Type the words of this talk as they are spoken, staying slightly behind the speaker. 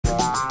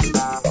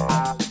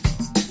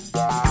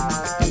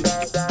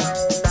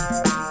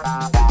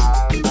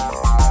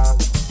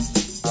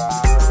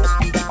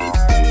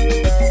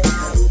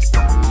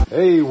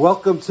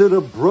welcome to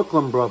the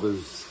Brooklyn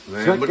Brothers.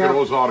 Man, look at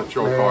those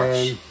artichoke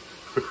hearts.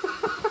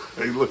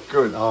 They look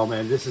good. Oh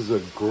man, this is a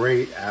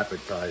great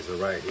appetizer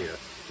right here.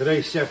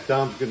 Today, Chef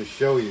Dom's going to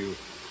show you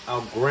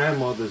our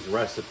grandmother's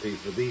recipe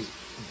for these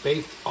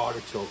baked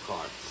artichoke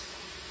hearts.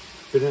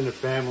 Been in the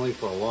family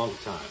for a long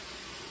time.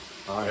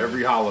 All right.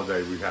 Every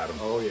holiday we've had them.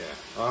 Oh yeah.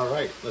 All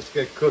right, let's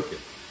get cooking.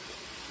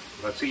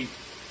 Let's eat.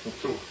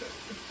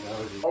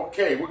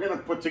 Okay, we're going to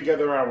put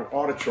together our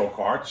artichoke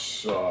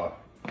hearts.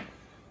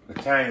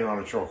 Italian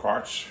artichoke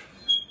hearts.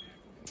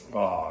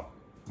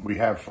 We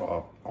have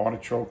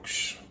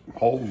artichokes,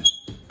 whole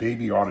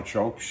baby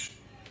artichokes,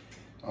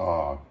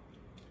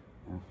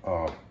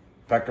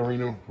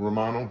 pecorino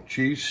romano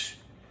cheese,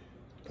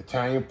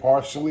 Italian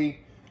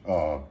parsley,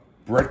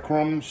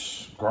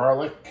 breadcrumbs,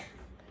 garlic,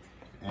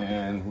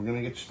 and we're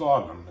gonna get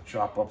started. I'm gonna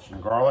chop up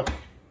some garlic.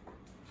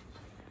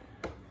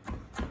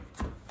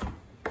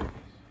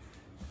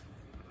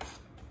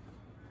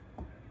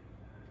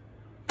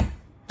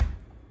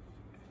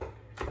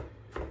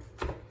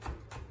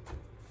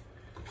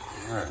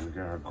 All right, we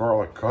got our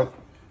garlic cut.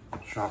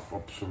 Chop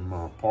up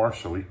some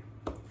parsley.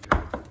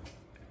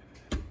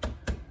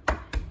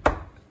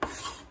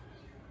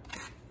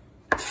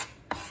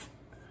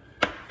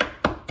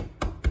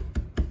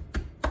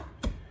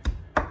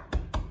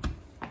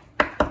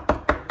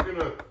 We're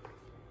gonna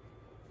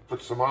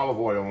put some olive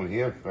oil in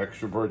here,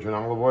 extra virgin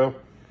olive oil.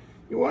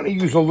 You want to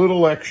use a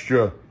little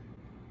extra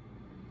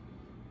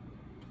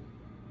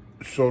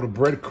so the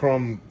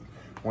breadcrumb,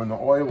 when the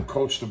oil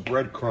coats the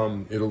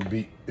breadcrumb,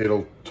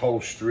 it'll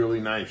toast really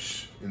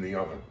nice in the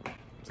oven.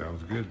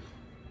 Sounds good.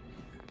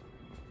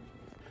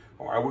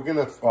 All right, we're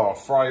gonna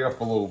fry up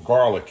a little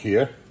garlic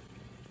here.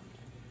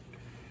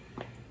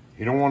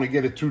 You don't want to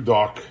get it too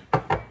dark.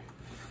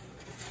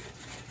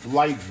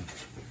 Light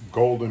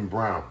golden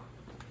brown.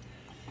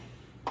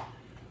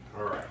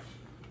 All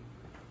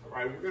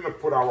right, we're gonna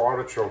put our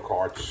artichoke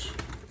hearts,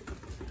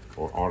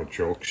 or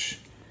artichokes,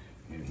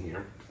 in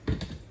here.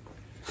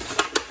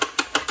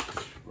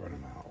 Spread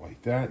them out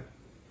like that.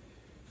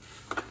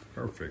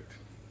 Perfect.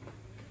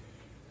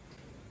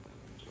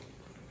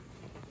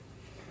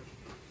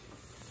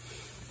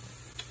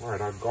 All right,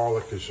 our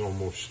garlic is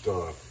almost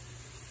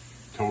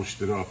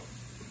toasted up.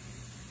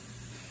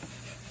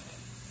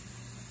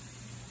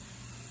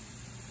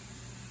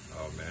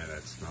 Oh man,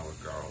 that smell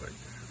of garlic.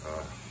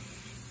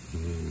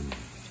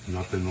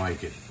 Nothing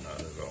like it. Not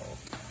at all.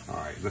 All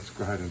right, let's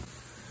go ahead and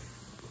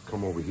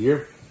come over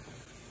here.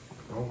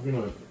 Now we're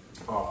gonna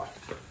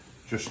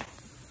just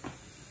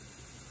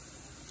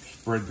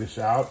spread this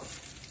out.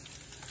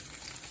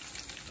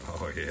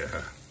 Oh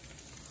yeah.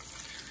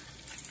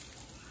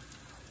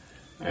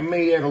 I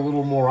may add a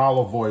little more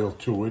olive oil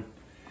to it.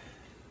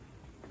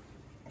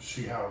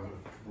 See how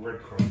the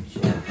breadcrumbs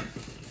are.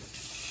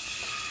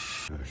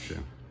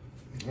 Okay.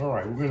 All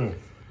right, we're gonna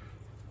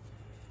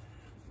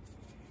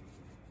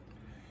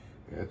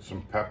add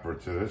some pepper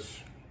to this.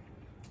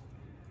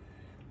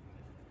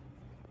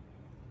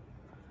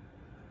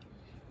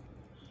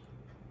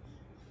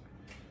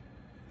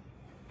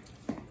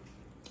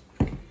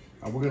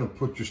 Now we're gonna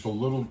put just a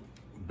little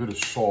bit of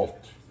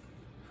salt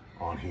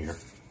on here.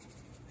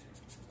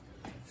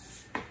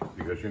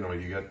 Because, you know,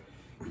 you got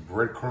the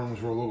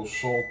breadcrumbs are a little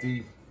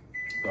salty,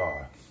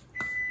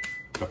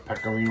 the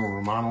pecorino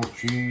romano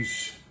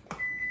cheese.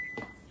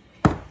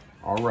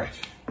 All right.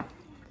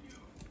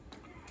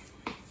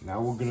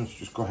 Now we're gonna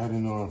just go ahead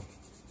and,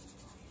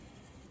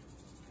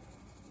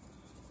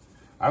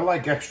 I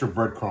like extra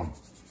breadcrumb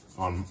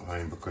on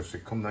mine because they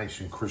come nice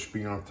and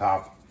crispy on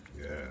top.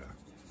 Yeah.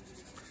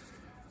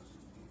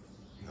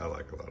 I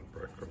like a lot of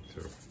breadcrumb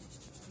too.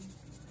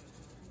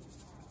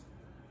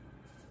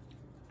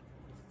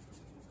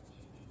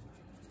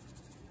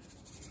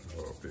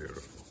 Oh,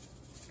 beautiful.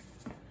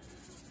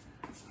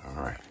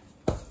 All right.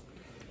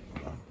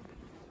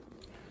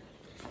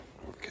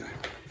 Okay.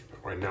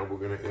 All right, now we're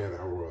gonna add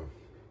our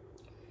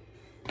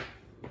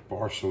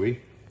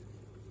parsley.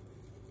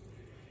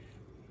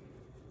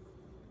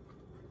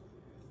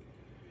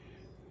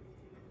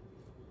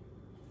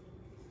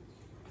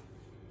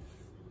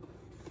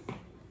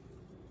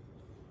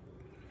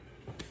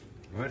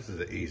 Well, this is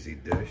an easy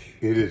dish.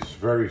 It is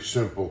very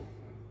simple.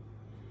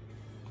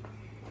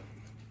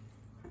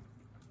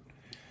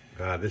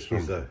 This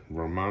was a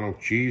Romano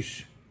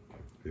cheese.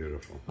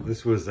 beautiful.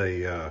 This was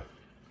a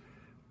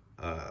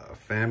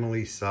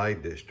family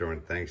side dish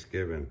during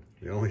Thanksgiving.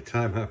 The only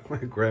time my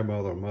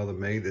grandmother or mother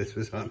made this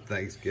was on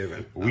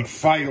Thanksgiving. We'd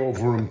fight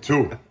over them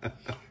too.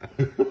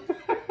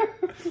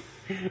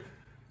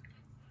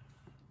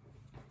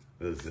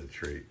 This is a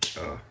treat.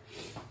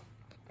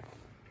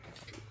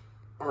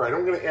 All right,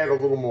 I'm gonna add a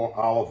little more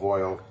olive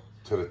oil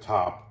to the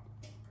top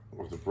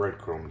of the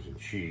breadcrumbs and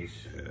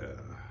cheese. Yeah.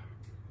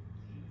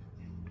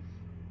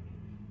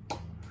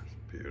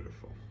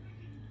 Beautiful.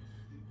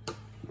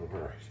 All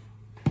right.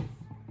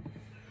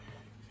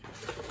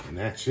 And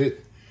that's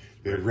it.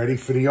 They're ready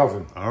for the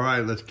oven. All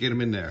right, let's get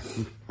them in there.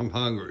 I'm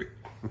hungry.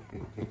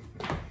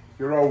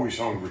 You're always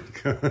hungry.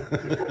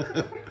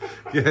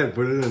 Yeah,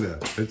 put it in there.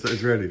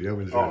 It's ready. The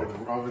oven's ready. Oh,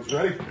 the oven's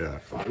ready? Yeah.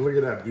 Look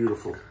at that,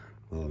 beautiful.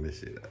 Oh, let me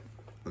see that.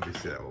 Let me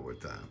see that one more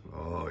time.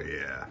 Oh,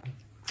 yeah.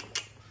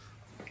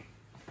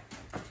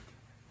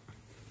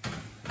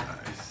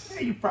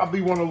 Nice. You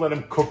probably want to let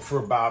them cook for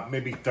about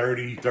maybe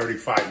 30,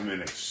 35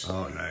 minutes.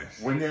 Oh,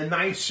 nice. When they're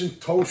nice and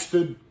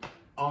toasted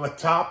on the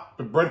top,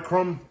 the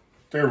breadcrumb,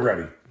 they're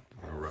ready.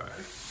 All right.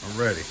 I'm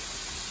ready.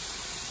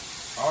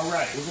 All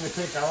right, we're going to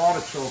take our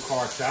artichoke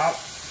hearts out,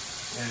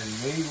 and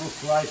they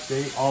look like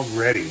they are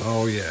ready.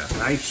 Oh, yeah.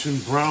 Nice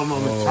and brown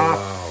on the Oh, top.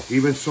 wow.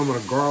 Even some of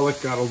the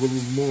garlic got a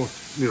little more,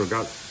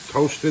 got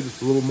toasted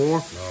a little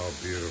more. Oh,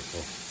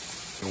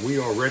 beautiful. And we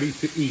are ready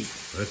to eat.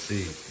 Let's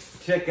eat.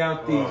 Check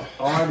out these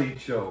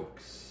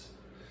artichokes.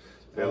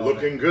 They're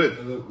looking good.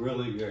 They look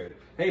really good.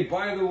 Hey,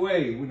 by the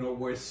way,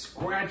 we're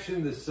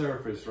scratching the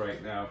surface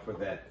right now for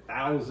that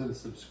 1,000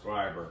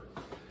 subscriber.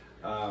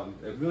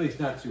 It really is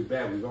not too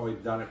bad. We've only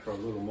done it for a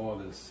little more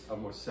than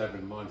almost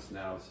 7 months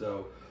now,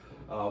 so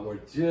we're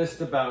just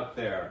about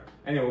there.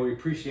 Anyway, we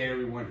appreciate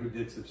everyone who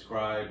did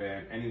subscribe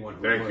and anyone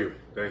who Thank would. you.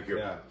 Thank you.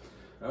 Yeah.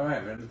 All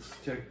right, man. Let's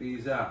check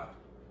these out.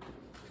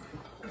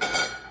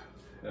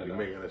 You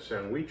making a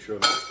sandwich or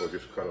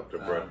just cut up the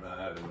bread?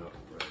 I have enough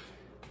bread.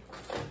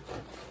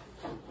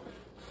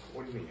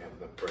 What do you mean you have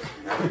enough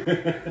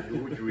bread?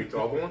 Would you eat the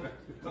other one?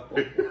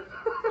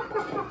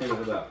 Look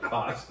at that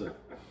pasta.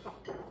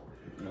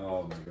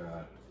 Oh my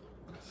God.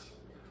 Let's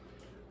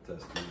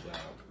test these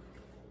out.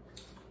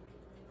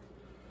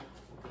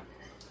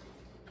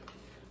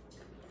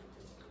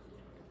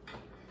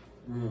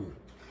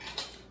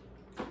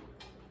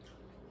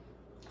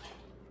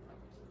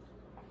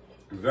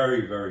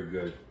 Very, very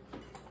good.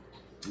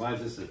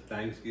 Mine's just a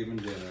Thanksgiving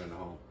dinner at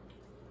home.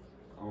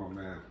 Oh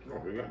man. Oh,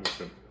 we got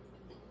nothing.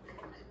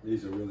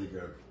 These are really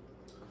good.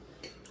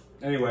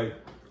 Anyway,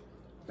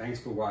 thanks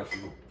for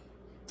watching.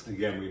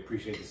 Again, we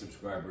appreciate the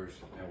subscribers,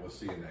 and we'll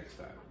see you next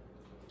time.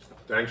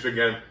 Thanks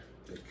again.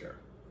 Take care.